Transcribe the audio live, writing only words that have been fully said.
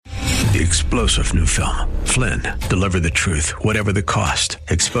The explosive new film, Flynn, deliver the truth, whatever the cost,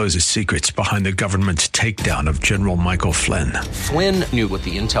 exposes secrets behind the government's takedown of General Michael Flynn. Flynn knew what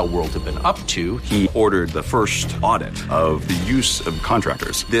the intel world had been up to. He ordered the first audit of the use of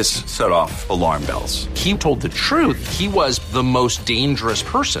contractors. This set off alarm bells. He told the truth. He was the most dangerous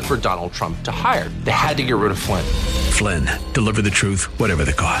person for Donald Trump to hire. They had to get rid of Flynn. Flynn, deliver the truth, whatever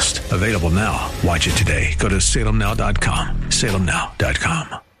the cost. Available now. Watch it today. Go to salemnow.com.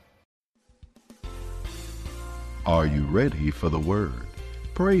 salemnow.com. Are you ready for the word?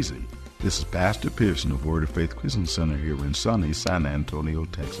 Praise Him. This is Pastor Pearson of Word of Faith Christian Center here in sunny San Antonio,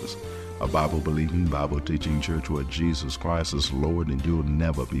 Texas. A Bible-believing, Bible-teaching church where Jesus Christ is Lord and you'll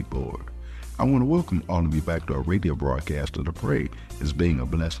never be bored. I want to welcome all of you back to our radio broadcast that I pray is being a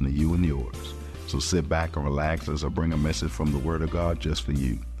blessing to you and yours. So sit back and relax as I bring a message from the Word of God just for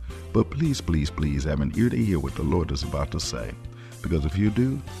you. But please, please, please have an ear to hear what the Lord is about to say. Because if you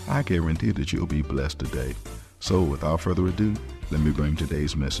do, I guarantee that you'll be blessed today. So without further ado, let me bring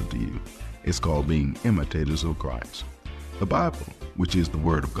today's message to you. It's called Being Imitators of Christ. The Bible, which is the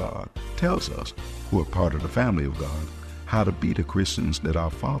Word of God, tells us, who are part of the family of God, how to be the Christians that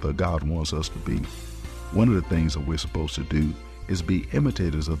our Father God wants us to be. One of the things that we're supposed to do is be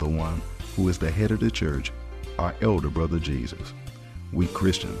imitators of the one who is the head of the church, our elder brother Jesus. We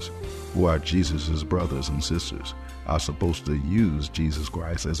Christians, who are Jesus' brothers and sisters, are supposed to use Jesus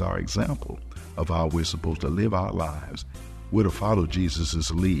Christ as our example of how we're supposed to live our lives. We're to follow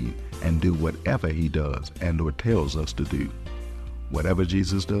Jesus' lead and do whatever He does and or tells us to do. Whatever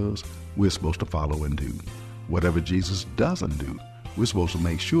Jesus does, we're supposed to follow and do. Whatever Jesus doesn't do, we're supposed to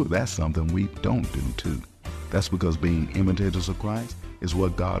make sure that's something we don't do too. That's because being imitators of Christ is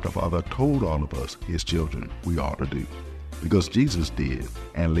what God the Father told all of us, His children, we ought to do. Because Jesus did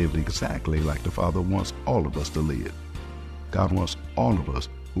and lived exactly like the Father wants all of us to live. God wants all of us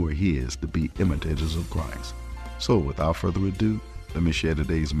who are His to be imitators of Christ. So without further ado, let me share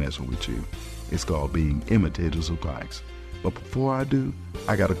today's message with you. It's called Being Imitators of Christ. But before I do,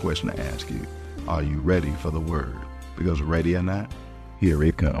 I got a question to ask you. Are you ready for the word? Because ready or not, here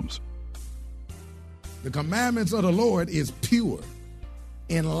it comes. The commandments of the Lord is pure,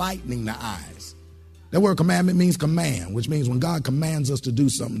 enlightening the eyes. That word commandment means command, which means when God commands us to do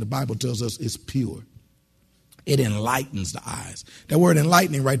something, the Bible tells us it's pure. It enlightens the eyes. That word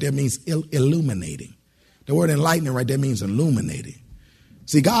enlightening right there means illuminating. The word enlightening right there means illuminating.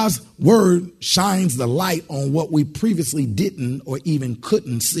 See, God's word shines the light on what we previously didn't or even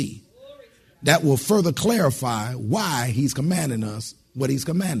couldn't see. That will further clarify why He's commanding us what He's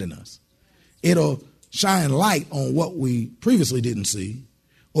commanding us. It'll shine light on what we previously didn't see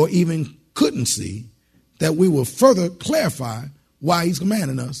or even couldn't see, that we will further clarify why He's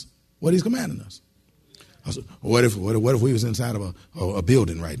commanding us what He's commanding us. I said, what if we was inside of a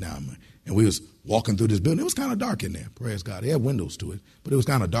building right now, and we was walking through this building? It was kind of dark in there, praise God. It had windows to it, but it was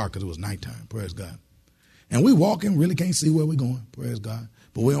kind of dark because it was nighttime, praise God. And we walking, really can't see where we're going, praise God.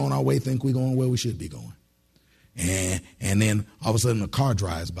 But we're on our way, think we're going where we should be going. And then all of a sudden a car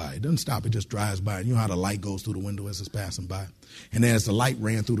drives by. It doesn't stop, it just drives by. You know how the light goes through the window as it's passing by. And then as the light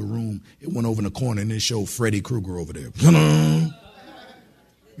ran through the room, it went over in the corner and it showed Freddy Krueger over there.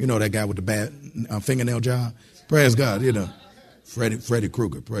 You know that guy with the bad fingernail job? Praise God, you know. Freddy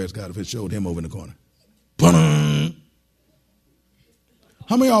Krueger, praise God, if it showed him over in the corner.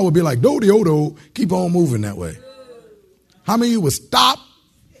 How many of y'all would be like, do, keep on moving that way? How many of you would stop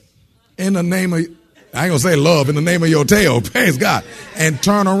in the name of, I ain't going to say love, in the name of your tail, praise God, and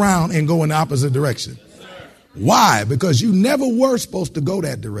turn around and go in the opposite direction? Why? Because you never were supposed to go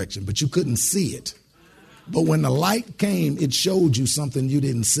that direction, but you couldn't see it. But when the light came, it showed you something you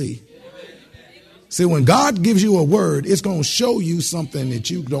didn't see. See, when God gives you a word, it's going to show you something that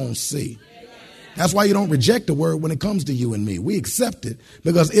you don't see. That's why you don't reject the word when it comes to you and me. We accept it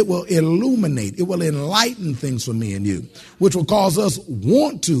because it will illuminate, it will enlighten things for me and you, which will cause us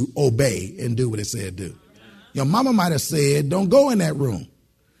want to obey and do what it said do. Your mama might have said, don't go in that room.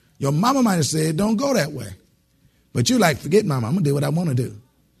 Your mama might have said, don't go that way. But you like, forget mama, I'm going to do what I want to do.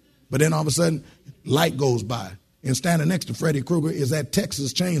 But then all of a sudden, light goes by. And standing next to Freddy Krueger is that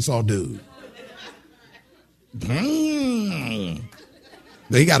Texas chainsaw dude.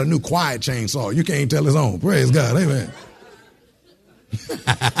 He got a new quiet chainsaw. You can't tell his own. Praise God. Amen.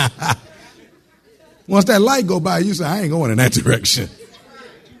 Once that light go by, you say, I ain't going in that direction.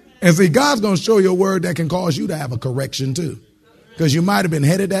 And see, God's going to show you a word that can cause you to have a correction too. Because you might have been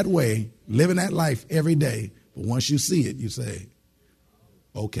headed that way, living that life every day. But once you see it, you say,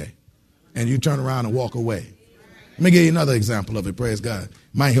 okay. And you turn around and walk away. Let me give you another example of it. Praise God.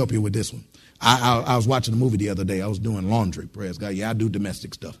 Might help you with this one. I was watching a movie the other day. I was doing laundry. Praise God. Yeah, I do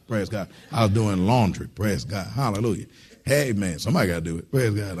domestic stuff. Praise God. I was doing laundry. Praise God. Hallelujah. Hey, man, somebody got to do it.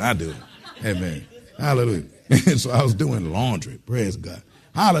 Praise God. I do it. Hey, man. Hallelujah. And so I was doing laundry. Praise God.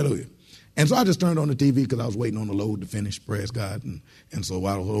 Hallelujah. And so I just turned on the TV because I was waiting on the load to finish. Praise God. And so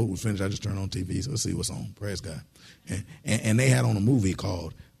while the load was finished, I just turned on TV. So let's see what's on. Praise God. And they had on a movie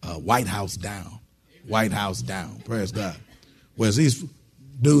called White House Down. White House Down. Praise God. Whereas these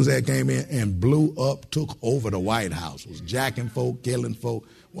dudes that came in and blew up, took over the White House, was jacking folk, killing folk.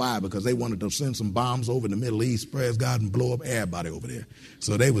 Why? Because they wanted to send some bombs over in the Middle East, praise God, and blow up everybody over there.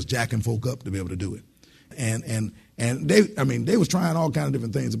 So they was jacking folk up to be able to do it. And they was trying all kinds of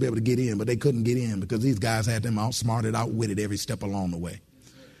different things to be able to get in, but they couldn't get in because these guys had them outsmarted, outwitted every step along the way.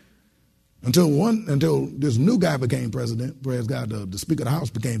 Until this new guy became president, praise God, the Speaker of the House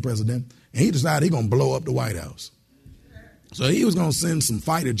became president, and he decided he's going to blow up the White House. So he was going to send some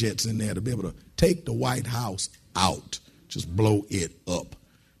fighter jets in there to be able to take the White House out, just blow it up,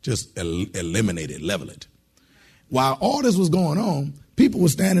 just eliminate it, level it. While all this was going on, people were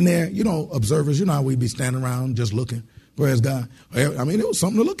standing there, observers, how we'd be standing around just looking, praise God. I mean, it was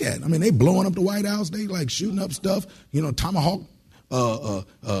something to look at. I mean, they blowing up the White House, they like shooting up stuff, Tomahawk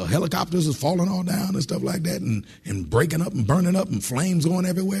helicopters is falling all down and stuff like that and breaking up and burning up and flames going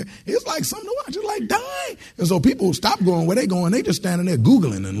everywhere. It's like something to watch. It's like dying. And so people stop going where they going. They just standing there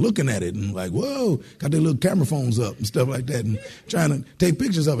Googling and looking at it and like, whoa, got their little camera phones up and stuff like that and trying to take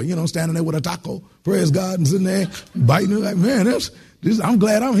pictures of it, standing there with a taco, praise God, and sitting there biting it like, man, I'm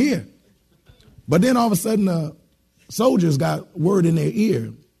glad I'm here. But then all of a sudden, soldiers got word in their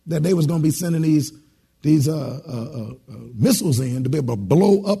ear that they was going to be sending these missiles in to be able to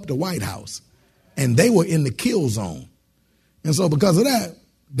blow up the White House. And they were in the kill zone. And so because of that,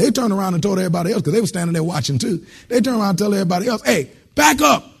 they turned around and told everybody else, because they were standing there watching too, they turned around and tell everybody else, hey, back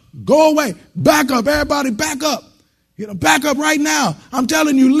up, go away, back up, everybody back up. Back up right now. I'm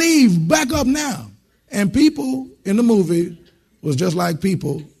telling you, leave, back up now. And people in the movie was just like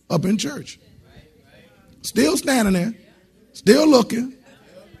people up in church. Still standing there, still looking.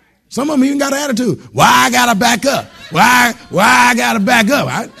 Some of them even got an attitude. Why I gotta back up? Why I gotta back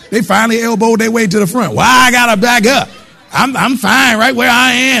up? They finally elbowed their way to the front. Why I gotta back up? I'm fine right where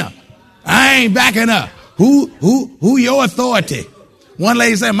I am. I ain't backing up. Who your authority? One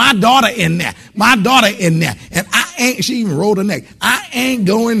lady said, my daughter in there. And she even rolled her neck. I ain't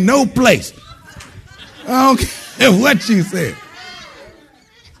going no place. I don't care what she said.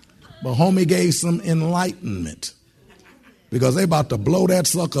 But homie gave some enlightenment. Because they about to blow that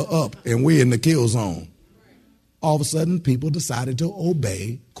sucker up and we're in the kill zone. All of a sudden, people decided to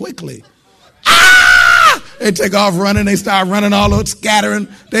obey quickly. Ah! They take off running. They start running all over, scattering.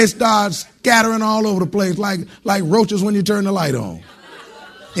 They start scattering all over the place like roaches when you turn the light on.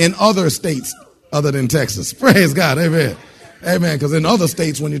 In other states other than Texas. Praise God. Amen. Amen. Because in other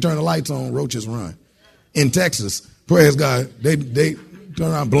states, when you turn the lights on, roaches run. In Texas, praise God, they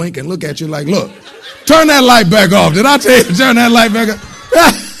turn around, blink, and look at you like, look, turn that light back off. Did I tell you to turn that light back off?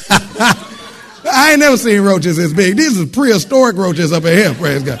 I ain't never seen roaches this big. These are prehistoric roaches up in here,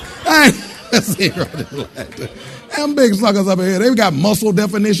 praise God. I ain't never seen roaches like that. Them big suckers up in here. They got muscle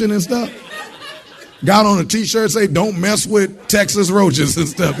definition and stuff. Got on a t-shirt say, don't mess with Texas roaches and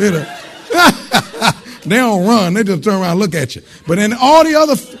stuff. They don't run. They just turn around and look at you. But in all the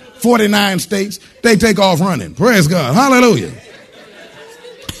other 49 states, they take off running. Praise God. Hallelujah.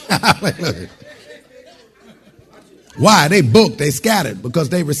 Hallelujah. Why? They booked, they scattered, because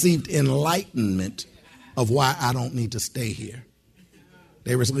they received enlightenment of why I don't need to stay here.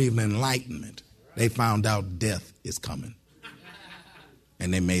 They received enlightenment. They found out death is coming.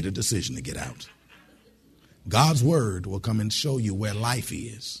 And they made a decision to get out. God's word will come and show you where life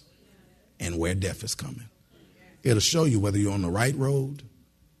is and where death is coming. It'll show you whether you're on the right road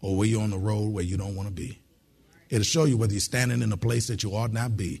or whether you're on the road where you don't want to be. It'll show you whether you're standing in a place that you ought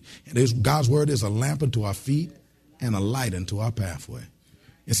not be. And God's word is a lamp unto our feet and a light unto our pathway.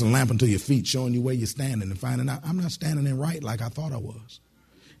 It's a lamp unto your feet, showing you where you're standing and finding out, I'm not standing in right like I thought I was.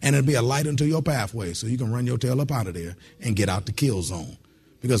 And it'll be a light unto your pathway so you can run your tail up out of there and get out the kill zone.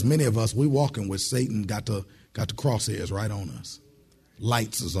 Because many of us, we're walking with Satan got the crosshairs right on us.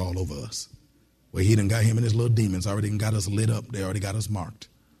 Lights is all over us. Where he done got him and his little demons already got us lit up. They already got us marked.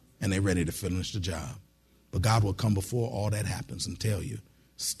 And they're ready to finish the job. But God will come before all that happens and tell you,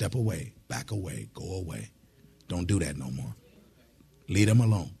 step away, back away, go away. Don't do that no more. Leave them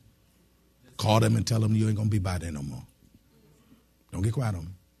alone. Call them and tell them you ain't going to be by there no more. Don't get quiet on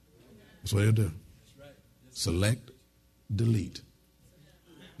them. That's what they'll do. Select, delete.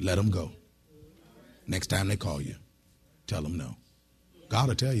 Let them go. Next time they call you, tell them no. God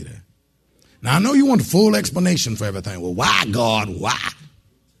will tell you that. Now, I know you want the full explanation for everything. Well, why, God? Why?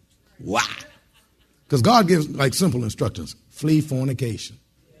 Why? Because God gives like simple instructions. Flee fornication.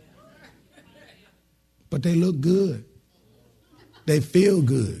 But they look good. They feel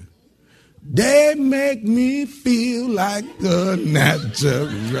good. They make me feel like a natural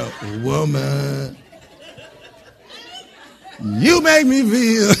woman. You make me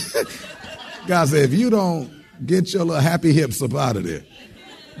feel. God said, if you don't get your little happy hips up out of there,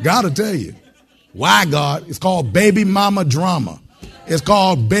 God will tell you. Why, God? It's called baby mama drama. It's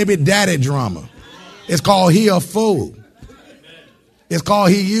called baby daddy drama. It's called he a fool. It's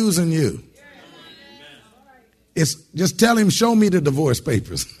called he using you. It's just tell him, show me the divorce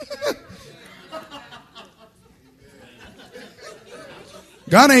papers.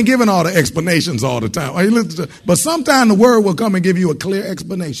 God ain't giving all the explanations all the time. But sometime the word will come and give you a clear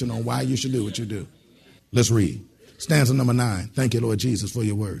explanation on why you should do what you do. Let's read. Stanza number 9. Thank you, Lord Jesus, for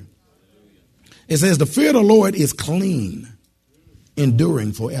your word. It says, the fear of the Lord is clean,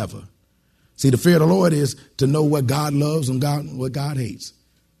 enduring forever. See, the fear of the Lord is to know what God loves and what God hates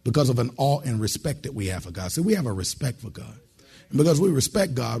because of an awe and respect that we have for God. See, we have a respect for God. And because we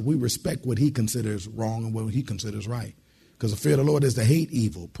respect God, we respect what he considers wrong and what he considers right. Because the fear of the Lord is to hate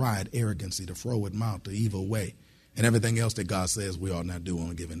evil, pride, arrogancy, the froward mouth, the evil way, and everything else that God says we ought not do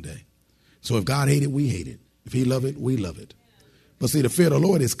on a given day. So if God hate it, we hate it. If he love it, we love it. But see, the fear of the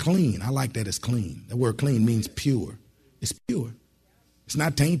Lord is clean. I like that it's clean. The word clean means pure. It's pure. It's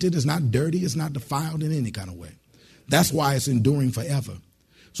not tainted. It's not dirty. It's not defiled in any kind of way. That's why it's enduring forever.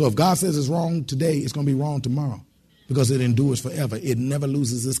 So if God says it's wrong today, it's going to be wrong tomorrow because it endures forever. It never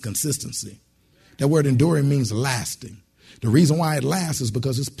loses its consistency. That word enduring means lasting. The reason why it lasts is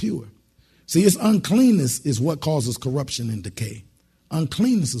because it's pure. See, its uncleanness is what causes corruption and decay.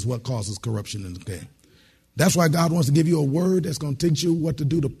 Uncleanness is what causes corruption and decay. That's why God wants to give you a word that's going to teach you what to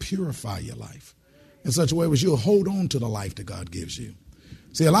do to purify your life in such a way that you'll hold on to the life that God gives you.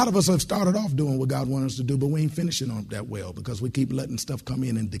 See, a lot of us have started off doing what God wanted us to do, but we ain't finishing on that well because we keep letting stuff come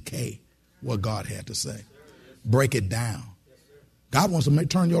in and decay what God had to say. Break it down. God wants to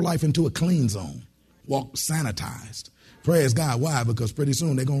turn your life into a clean zone. Walk sanitized. Praise God. Why? Because pretty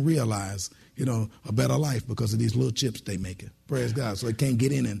soon they're going to realize, a better life because of these little chips they make it. Praise God. So they can't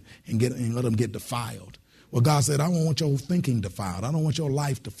get in and let them get defiled. Well, God said, I don't want your thinking defiled. I don't want your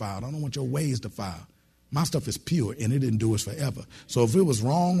life defiled. I don't want your ways defiled. My stuff is pure and it endures forever. So if it was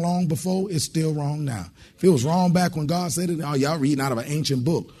wrong long before, it's still wrong now. If it was wrong back when God said it, y'all reading out of an ancient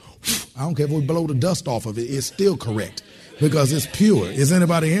book. I don't care if we blow the dust off of it. It's still correct because it's pure. Is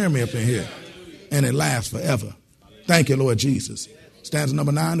anybody hearing me up in here? And it lasts forever. Thank you, Lord Jesus. Stanza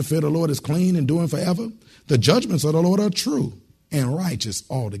number 9, the fear of the Lord is clean, enduring forever. The judgments of the Lord are true and righteous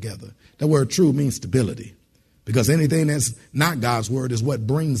altogether. That word true means stability. Because anything that's not God's word is what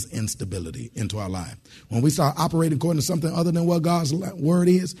brings instability into our life. When we start operating according to something other than what God's word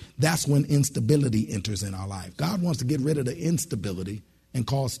is, that's when instability enters in our life. God wants to get rid of the instability and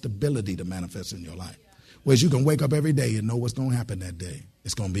cause stability to manifest in your life. Whereas you can wake up every day and know what's going to happen that day.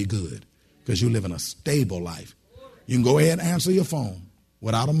 It's going to be good because you live in a stable life. You can go ahead and answer your phone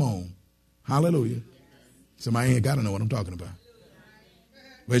without a moan. Hallelujah. Somebody ain't got to know what I'm talking about.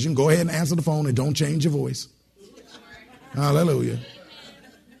 Whereas you can go ahead and answer the phone and don't change your voice. Hallelujah.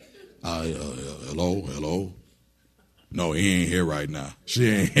 Hello. No, he ain't here right now. She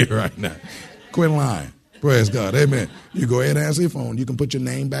ain't here right now. Quit lying. Praise God. Amen. You go ahead and answer your phone. You can put your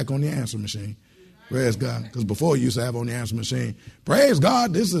name back on the answer machine. Praise God. Because before you used to have on the answer machine, praise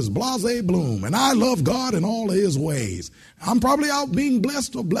God, this is Blase Bloom, and I love God in all of his ways. I'm probably out being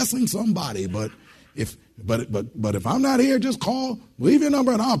blessed or blessing somebody, but if I'm not here, just leave your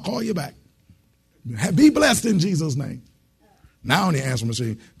number and I'll call you back. Be blessed in Jesus' name. Now on the answer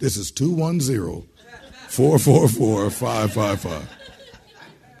machine, this is 210-444-555.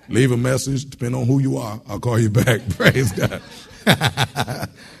 Leave a message, depending on who you are. I'll call you back. Praise God.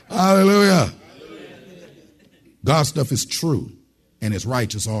 Hallelujah. God's stuff is true and it's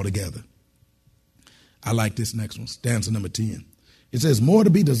righteous altogether. I like this next one. Stanza number 10. It says, more to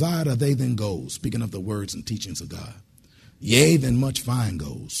be desired are they than gold, speaking of the words and teachings of God. Yea, than much fine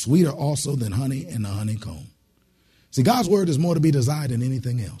gold, sweeter also than honey and the honeycomb. See, God's word is more to be desired than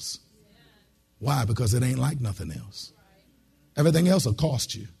anything else. Why? Because it ain't like nothing else. Everything else will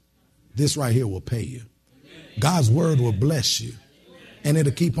cost you. This right here will pay you. God's word will bless you. And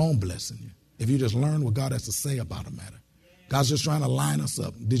it'll keep on blessing you if you just learn what God has to say about a matter. God's just trying to line us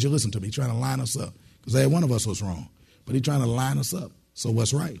up. Did you listen to me? He's trying to line us up. Because every one of us was wrong. But he's trying to line us up. So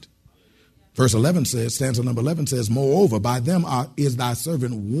what's right? Verse 11 says, stanza number 11 says, moreover, by them is thy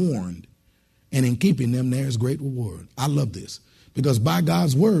servant warned, and in keeping them there is great reward. I love this. Because by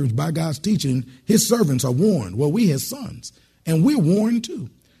God's words, by God's teaching, his servants are warned. Well, we his sons, and we're warned too.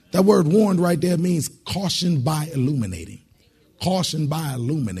 That word warned right there means cautioned by illuminating. Cautioned by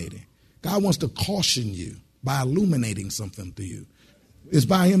illuminating. God wants to caution you by illuminating something to you. It's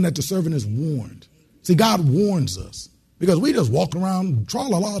by him that the servant is warned. See, God warns us because we just walk around,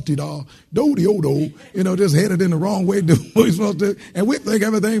 tra-la-la-ti-da, do-de-o-do, just headed in the wrong way, do what we're supposed to, and we think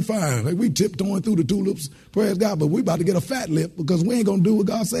everything fine. Like we tiptoeing through the tulips, praise God, but we about to get a fat lip because we ain't going to do what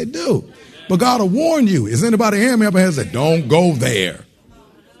God said do. But God will warn you. Is anybody hearing me up here and say, don't go there.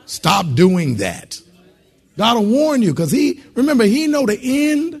 Stop doing that. God will warn you because he know the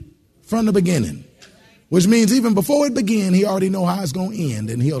end from the beginning, which means even before it begins, he already know how it's going to end,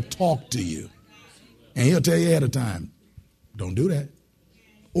 and he'll talk to you. And he'll tell you ahead of time, don't do that.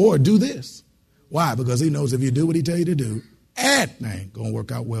 Or do this. Why? Because he knows if you do what he tell you to do, that ain't going to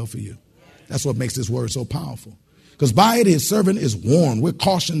work out well for you. That's what makes this word so powerful. Because by it, his servant is warned. We're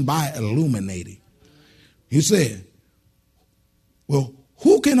cautioned by illuminating. He said, well,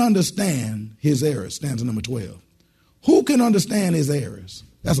 who can understand his errors? Stanza number 12. Who can understand his errors?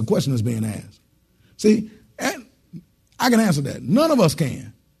 That's a question that's being asked. See, and I can answer that. None of us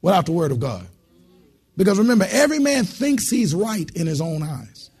can without the word of God. Because remember, every man thinks he's right in his own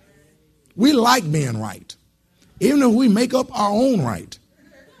eyes. We like being right. Even if we make up our own right.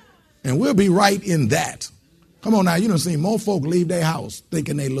 And we'll be right in that. Come on now, you done seen more folk leave their house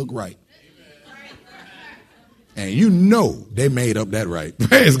thinking they look right. And you know they made up that right.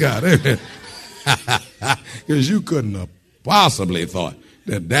 Praise God. Because you couldn't have possibly thought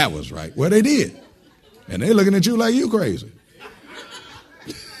that was right. Well, they did. And they looking at you like you crazy.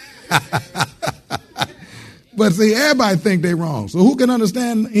 But see, everybody think they wrong. So who can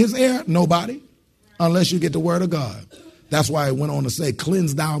understand his error? Nobody. Unless you get the word of God. That's why it went on to say,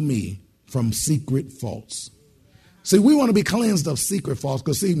 cleanse thou me from secret faults. See, we want to be cleansed of secret faults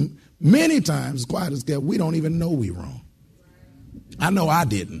because, see, many times, as quiet as kept, we don't even know we wrong. I know I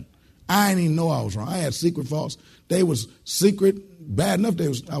didn't. I didn't even know I was wrong. I had secret faults. They was secret, bad enough.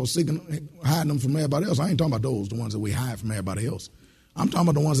 I was hiding them from everybody else. I ain't talking about those, the ones that we hide from everybody else. I'm talking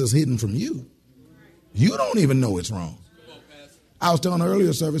about the ones that's hidden from you. You don't even know it's wrong. I was telling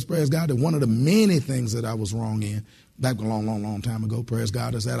earlier service, praise God, that one of the many things that I was wrong in back a long time ago, praise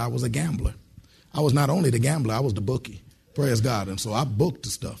God, is that I was a gambler. I was not only the gambler, I was the bookie. Praise God. And so I booked the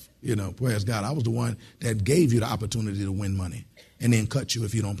stuff, praise God. I was the one that gave you the opportunity to win money and then cut you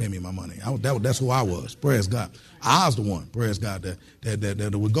if you don't pay me my money. That's who I was. Praise God. I was the one, praise God,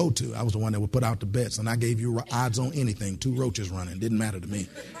 that would go to. I was the one that would put out the bets, and I gave you odds on anything. 2 roaches running. Didn't matter to me.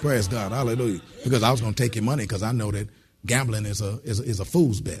 Praise God. Hallelujah. Because I was going to take your money because I know that gambling is a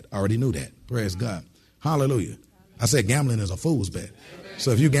fool's bet. I already knew that. Praise God. Hallelujah. I said gambling is a fool's bet.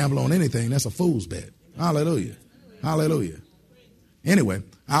 So if you gamble on anything, that's a fool's bet. Hallelujah. Hallelujah. Anyway,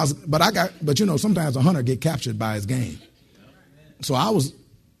 but sometimes a hunter get captured by his game. So I was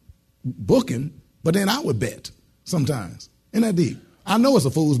booking, but then I would bet sometimes. Isn't that deep? I know it's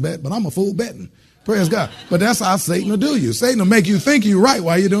a fool's bet, but I'm a fool betting. Praise God. But that's how Satan will do you. Satan will make you think you're right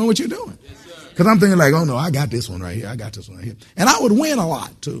while you're doing what you're doing. Because I'm thinking like, oh no, I got this one right here. I got this one right here. And I would win a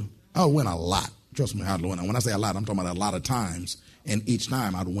lot too. I would win a lot. Trust me, I'd win. When I say a lot, I'm talking about a lot of times. And each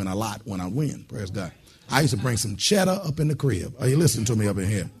time I'd win a lot when I win. Praise God. I used to bring some cheddar up in the crib. Are you listening to me up in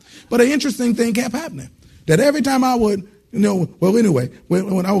here? But an interesting thing kept happening. That every time I would, when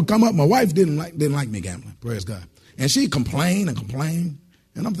I would come up, my wife didn't like me gambling. Praise God. And she complained.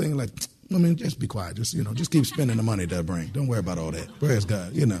 And I'm thinking like, just be quiet. Just keep spending the money that I bring. Don't worry about all that. Praise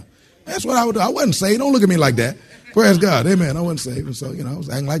God. That's what I would do. I wasn't saved. Don't look at me like that. Praise God. Amen. I wasn't saved. And so, I was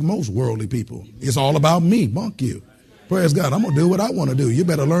acting like most worldly people. It's all about me. Bunk you. Praise God. I'm going to do what I want to do. You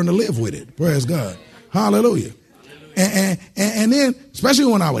better learn to live with it. Praise God. Hallelujah. And then, especially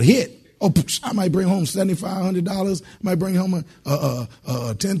when I would hit, I might bring home $7,500. I might bring home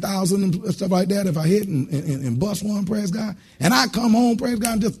 $10,000 and stuff like that if I hit and bust one, praise God. And I come home, praise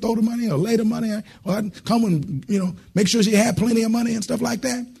God, and just throw the money or lay the money. Or I'd come and, make sure she had plenty of money and stuff like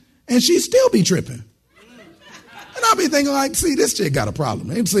that. And she'd still be tripping. And I'll be thinking like, see, this chick got a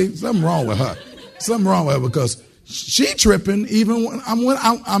problem. See, something wrong with her. Something wrong with her because she tripping even when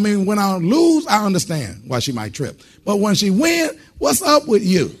I lose, I understand why she might trip. But when she win, what's up with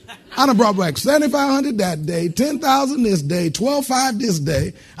you? I done brought back $7,500 that day, $10,000 this day, $12,500 this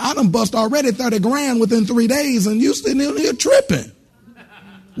day. I done bust already $30,000 within 3 days, and you sitting here tripping.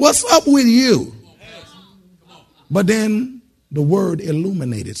 What's up with you? But then the word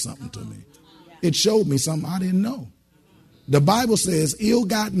illuminated something to me. It showed me something I didn't know. The Bible says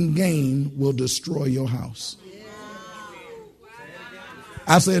ill-gotten gain will destroy your house.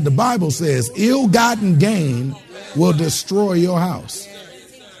 I said the Bible says ill-gotten gain will destroy your house.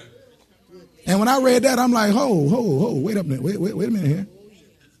 And when I read that, I'm like, wait a minute, wait a minute here.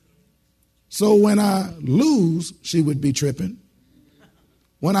 So when I lose, she would be tripping.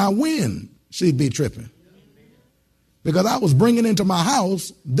 When I win, she'd be tripping. Because I was bringing into my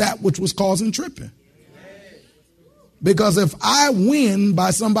house that which was causing tripping. Because if I win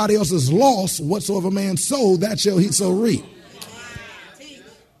by somebody else's loss, whatsoever man sow, that shall he so reap.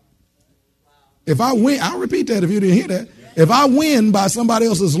 If I win, I'll repeat that if you didn't hear that. If I win by somebody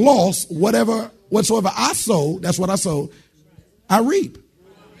else's loss, whatsoever I sow, that's what I sow, I reap.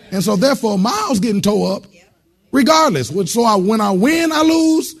 And so therefore my house getting tore up regardless. So when I win, I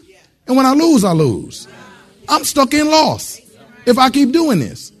lose. And when I lose. I'm stuck in loss if I keep doing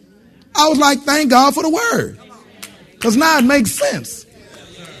this. I was like, thank God for the word. Because now it makes sense.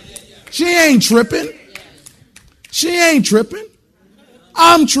 She ain't tripping.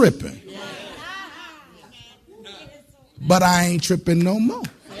 I'm tripping. But I ain't tripping no more.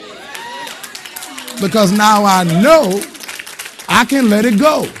 Because now I know I can let it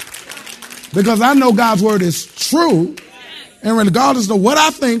go. Because I know God's word is true. And regardless of what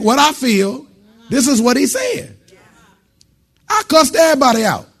I think, what I feel, this is what he said. I cussed everybody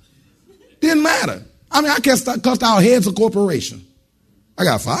out. Didn't matter. I mean, I cussed out heads of corporation. I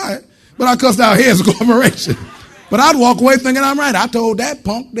got fired, but I cussed out heads of corporation. But I'd walk away thinking I'm right. I told that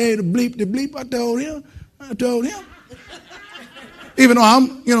punk, the bleep, I told him. Even though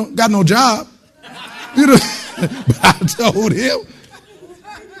I'm, got no job. But I told him.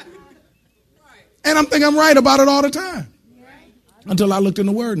 And I'm thinking I'm right about it all the time. Until I looked in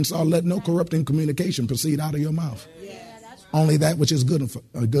the word and saw, let no corrupting communication proceed out of your mouth. Only that which is good to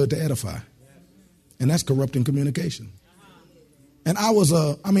edify. And that's corrupting communication. And I was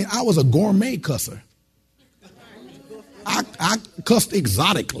a gourmet cusser. I cussed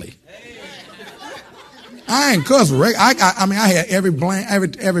exotically. I ain't cuss. I had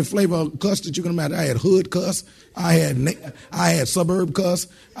every flavor of cuss that you can imagine. I had hood cuss. I had suburb cuss.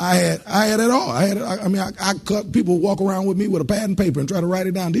 I had it all. I cut. People walk around with me with a pad and paper and try to write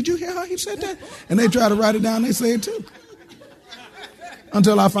it down. Did you hear how he said that? And they try to write it down. They say it too.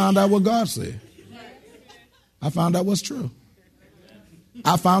 Until I found out what God said. I found out what's true.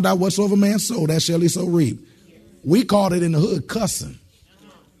 I found out whatsoever man sow, that shall he so reap. We called it in the hood cussing.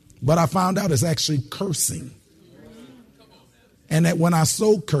 But I found out it's actually cursing. And that when I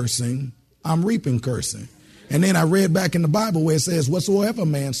sow cursing, I'm reaping cursing. And then I read back in the Bible where it says, whatsoever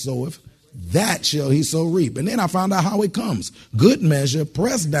man soweth, that shall he so reap. And then I found out how it comes. Good measure,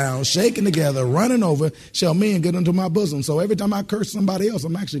 pressed down, shaken together, running over, shall men get into my bosom. So every time I curse somebody else,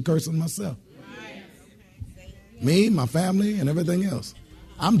 I'm actually cursing myself. Me, my family, and everything else.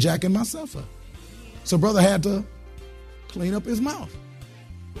 I'm jacking myself up. So brother had to clean up his mouth.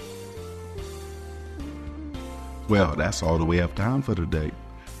 Well, that's all that we have time for today.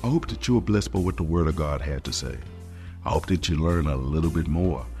 I hope that you were blessed by what the Word of God had to say. I hope that you learn a little bit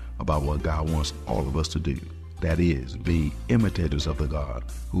more about what God wants all of us to do. That is, be imitators of the God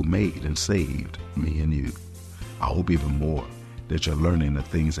who made and saved me and you. I hope even more that you're learning the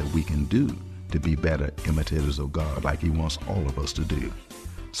things that we can do to be better imitators of God like he wants all of us to do.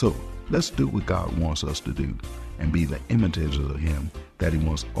 So let's do what God wants us to do and be the imitators of him that he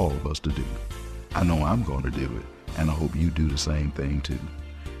wants all of us to do. I know I'm going to do it, and I hope you do the same thing too.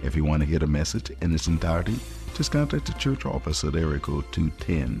 If you want to hear the message in its entirety, just contact the church office at area code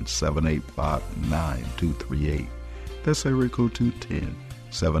 210-785-9238. That's area code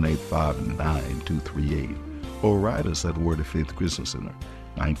 210-785-9238. Or write us at Word of Faith Christian Center,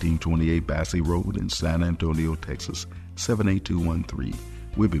 1928 Bassey Road in San Antonio, Texas, 78213.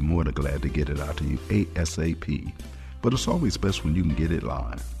 We'll be more than glad to get it out to you ASAP. But it's always best when you can get it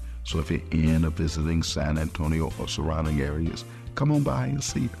live. So if you're in or visiting San Antonio or surrounding areas, come on by and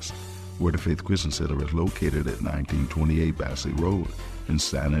see us. Word of Faith Christian Center is located at 1928 Bassey Road in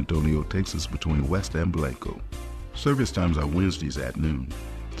San Antonio, Texas, between West and Blanco. Service times are Wednesdays at noon,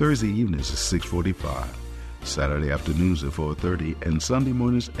 Thursday evenings at 6:45, Saturday afternoons at 4:30, and Sunday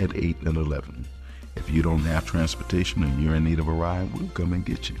mornings at 8 and 11. If you don't have transportation and you're in need of a ride, we'll come and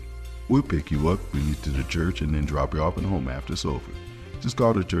get you. We'll pick you up, bring you to the church, and then drop you off at home after it's over. Just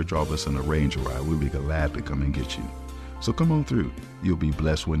call the church office and arrange a ride. We'll be glad to come and get you. So come on through. You'll be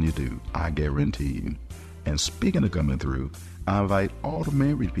blessed when you do. I guarantee you. And speaking of coming through, I invite all the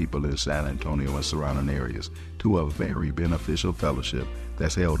married people in San Antonio and surrounding areas to a very beneficial fellowship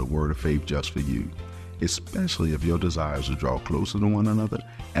that's held at Word of Faith just for you, especially if your desires to draw closer to one another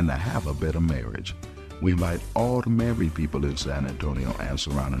and to have a better marriage. We invite all the married people in San Antonio and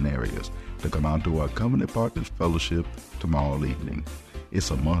surrounding areas to come out to our Covenant Partners Fellowship tomorrow evening.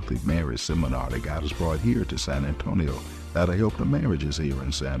 It's a monthly marriage seminar that God has brought here to San Antonio that'll help the marriages here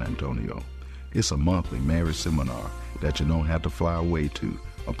in San Antonio. It's a monthly marriage seminar that you don't have to fly away to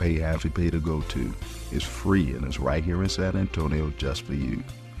or pay half you pay to go to. It's free and it's right here in San Antonio just for you.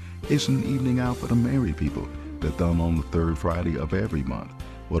 It's an evening out for the married people that's done on the third Friday of every month,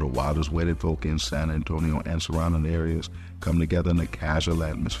 where the wildest wedded folk in San Antonio and surrounding areas come together in a casual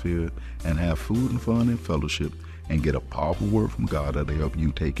atmosphere and have food and fun and fellowship and get a powerful word from God that'll help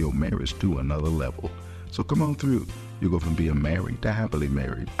you take your marriage to another level. So come on through. You go from being married to happily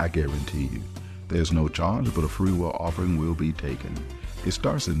married, I guarantee you. There's no charge, but a free will offering will be taken. It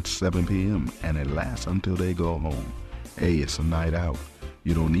starts at 7 p.m. and it lasts until they go home. Hey, it's a night out.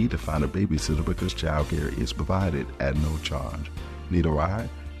 You don't need to find a babysitter because childcare is provided at no charge. Need a ride?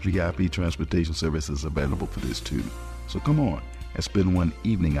 VIP transportation service is available for this too. So come on and spend one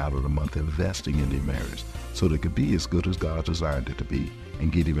evening out of the month investing in your marriage so that it could be as good as God designed it to be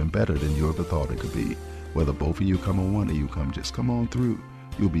and get even better than you ever thought it could be. Whether both of you come or one of you come, just come on through.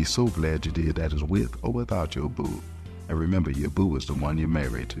 You'll be so glad you did that is with or without your boo. And remember, your boo is the one you're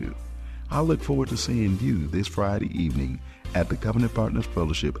married to. I look forward to seeing you this Friday evening at the Covenant Partners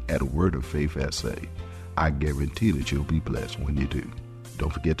Fellowship at Word of Faith SA. I guarantee that you'll be blessed when you do.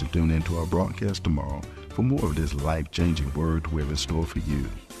 Don't forget to tune in to our broadcast tomorrow for more of this life-changing word we have in store for you.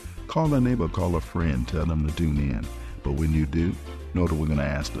 Call a neighbor, call a friend, tell them to tune in. But when you do, know that we're going to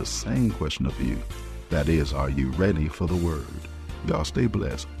ask the same question of you. That is, are you ready for the word? Y'all stay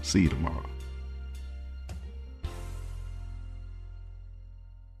blessed. See you tomorrow.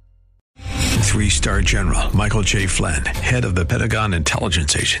 Three-star General Michael J. Flynn, head of the Pentagon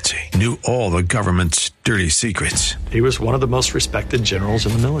Intelligence Agency, knew all the government's dirty secrets. He was one of the most respected generals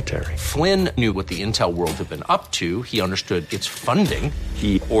in the military. Flynn knew what the intel world had been up to. He understood its funding.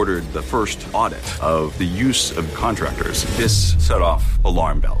 He ordered the first audit of the use of contractors. This set off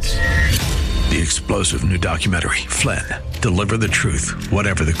alarm bells. The explosive new documentary, Flynn, Deliver the Truth,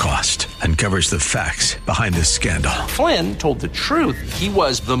 Whatever the Cost, uncovers the facts behind this scandal. Flynn told the truth. He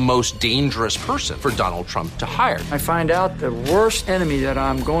was the most dangerous person for Donald Trump to hire. I find out the worst enemy that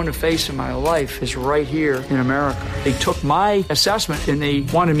I'm going to face in my life is right here in America. They took my assessment and they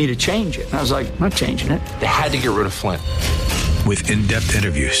wanted me to change it. And I was like, I'm not changing it. They had to get rid of Flynn. With in-depth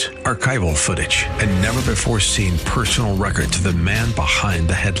interviews, archival footage, and never-before-seen personal records of the man behind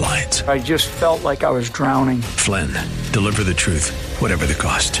the headlines. I just felt like I was drowning. Flynn, Deliver the Truth, Whatever the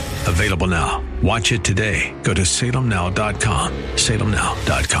Cost. Available now. Watch it today. Go to salemnow.com.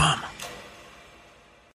 salemnow.com.